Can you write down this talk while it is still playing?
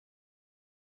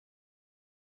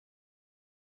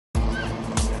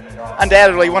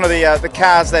undoubtedly one of the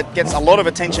cars that gets a lot of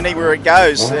attention anywhere it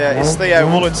goes. Is Theo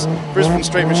Woolett's Brisbane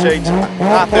Street Machines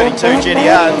R32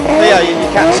 GTR. Theo,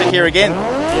 you can't sit here again.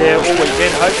 Yeah, all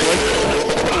weekend,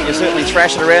 hopefully. You certainly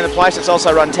thrash it around the place. It's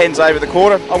also run 10s over the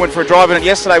quarter. I went for a drive in it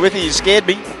yesterday with you. You scared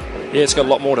me. Yeah, it's got a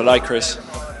lot more today, Chris.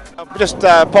 Just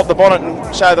pop the bonnet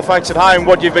and show the folks at home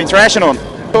what you've been thrashing on.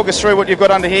 Talk us through what you've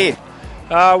got under here.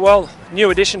 Well, new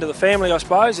addition to the family, I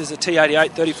suppose, is the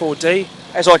T88 34D.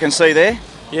 As I can see there.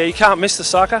 Yeah, you can't miss the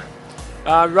sucker.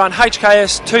 Run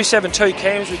HKS 272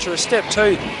 cams, which are a step 2.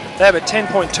 They have a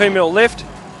 10.2mm lift,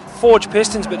 forged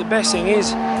pistons, but the best thing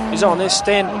is on this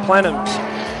standard planums,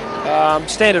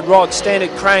 standard rod,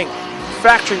 standard crank,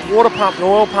 factory water pump and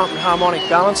oil pump and harmonic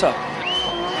balancer.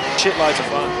 Shitloads of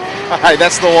fun. Hey,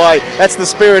 that's the way. That's the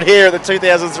spirit here at the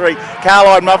 2003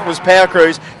 Carline Mufflers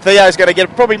Powercruise. Theo's going to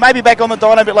get maybe back on the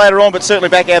dyno a bit later on, but certainly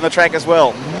back out on the track as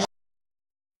well.